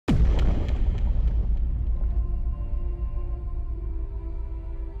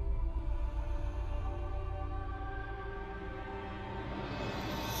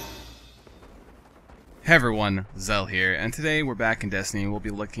Hey everyone, Zell here, and today we're back in Destiny and we'll be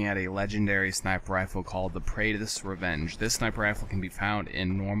looking at a legendary sniper rifle called the Praedyth's Revenge. This sniper rifle can be found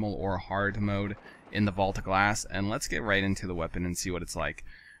in normal or hard mode in the Vault of Glass, and let's get right into the weapon and see what it's like.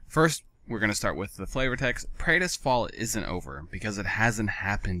 First, we're going to start with the flavor text. Praedyth's fall isn't over, because it hasn't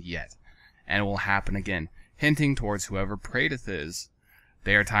happened yet, and it will happen again, hinting towards whoever Praedyth is.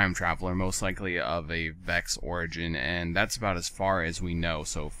 They are a time traveler, most likely of a Vex origin, and that's about as far as we know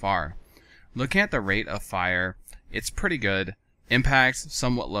so far. Looking at the rate of fire, it's pretty good. Impact,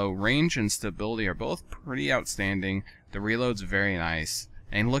 somewhat low. Range and stability are both pretty outstanding. The reload's very nice.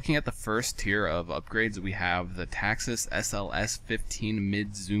 And looking at the first tier of upgrades, we have the Taxis SLS 15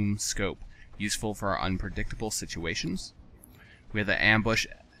 mid-zoom scope, useful for unpredictable situations. We have the Ambush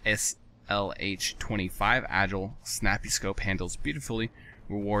SLH 25 agile, snappy scope, handles beautifully,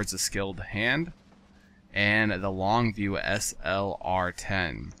 rewards a skilled hand. And the Long View SLR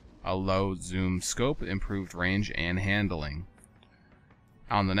 10. A low zoom scope, improved range and handling.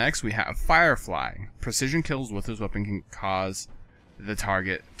 On the next we have Firefly. Precision kills with this weapon can cause the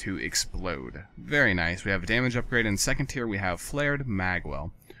target to explode. Very nice. We have a damage upgrade. In second tier we have Flared Magwell.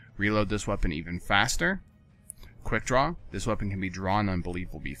 Reload this weapon even faster. Quick draw. This weapon can be drawn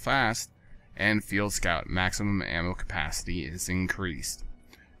unbelievably fast. And Field Scout. Maximum ammo capacity is increased.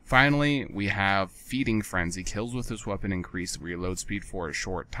 Finally, we have Feeding Frenzy. Kills with this weapon increase reload speed for a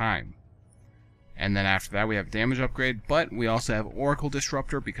short time. And then after that we have damage upgrade, but we also have Oracle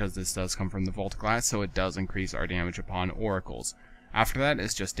Disruptor because this does come from the Vault of Glass, so it does increase our damage upon oracles. After that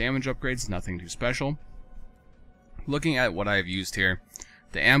it's just damage upgrades, nothing too special. Looking at what I've used here,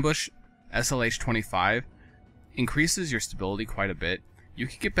 the Ambush SLH 25 increases your stability quite a bit. You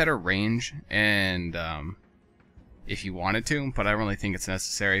can get better range and if you wanted to, but I don't really think it's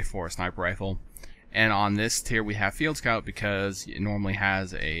necessary for a sniper rifle. And on this tier we have Field Scout because it normally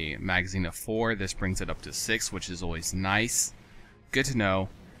has a magazine of 4. This brings it up to 6, which is always nice. Good to know.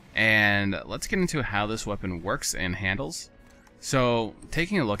 And let's get into how this weapon works and handles. So,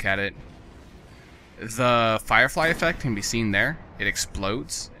 taking a look at it, the Firefly effect can be seen there. It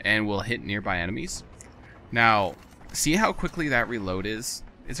explodes and will hit nearby enemies. Now, see how quickly that reload is?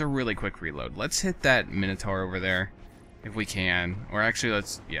 It's a really quick reload. Let's hit that Minotaur over there if we can. Or actually,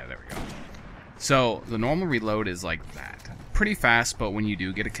 yeah, there we go. So, the normal reload is like that. Pretty fast, but when you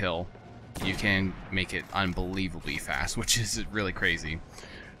do get a kill, you can make it unbelievably fast, which is really crazy.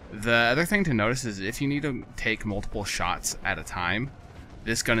 The other thing to notice is if you need to take multiple shots at a time,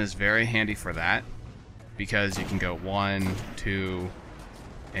 this gun is very handy for that. Because you can go 1, 2,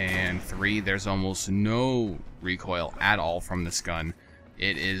 and 3. There's almost no recoil at all from this gun.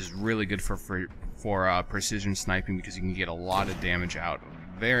 It is really good for precision sniping because you can get a lot of damage out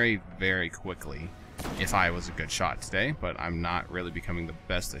very, very quickly. If I was a good shot today, but I'm not really becoming the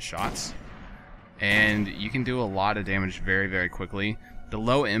best at shots. And you can do a lot of damage very, very quickly. The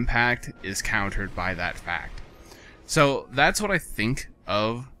low impact is countered by that fact. So that's what I think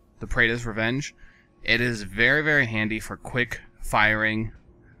of the Praedyth's Revenge. It is very, very handy for quick firing.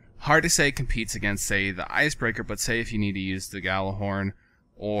 Hard to say it competes against, say, the Icebreaker, but say if you need to use the Gallahorn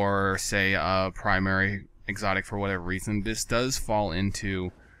or, say, a primary exotic for whatever reason, this does fall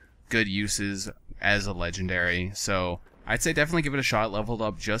into good uses as a legendary. So I'd say definitely give it a shot, leveled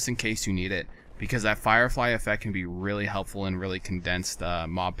up just in case you need it, because that Firefly effect can be really helpful in really condensed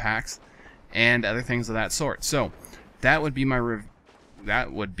mob packs and other things of that sort. So that would be my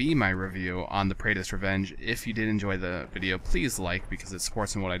review on the Praedyth's Revenge. If you did enjoy the video, please like because it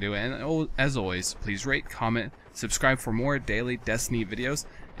supports in what I do. And as always, please rate, comment, subscribe for more daily Destiny videos,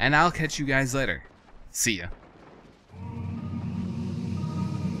 and I'll catch you guys later. See ya.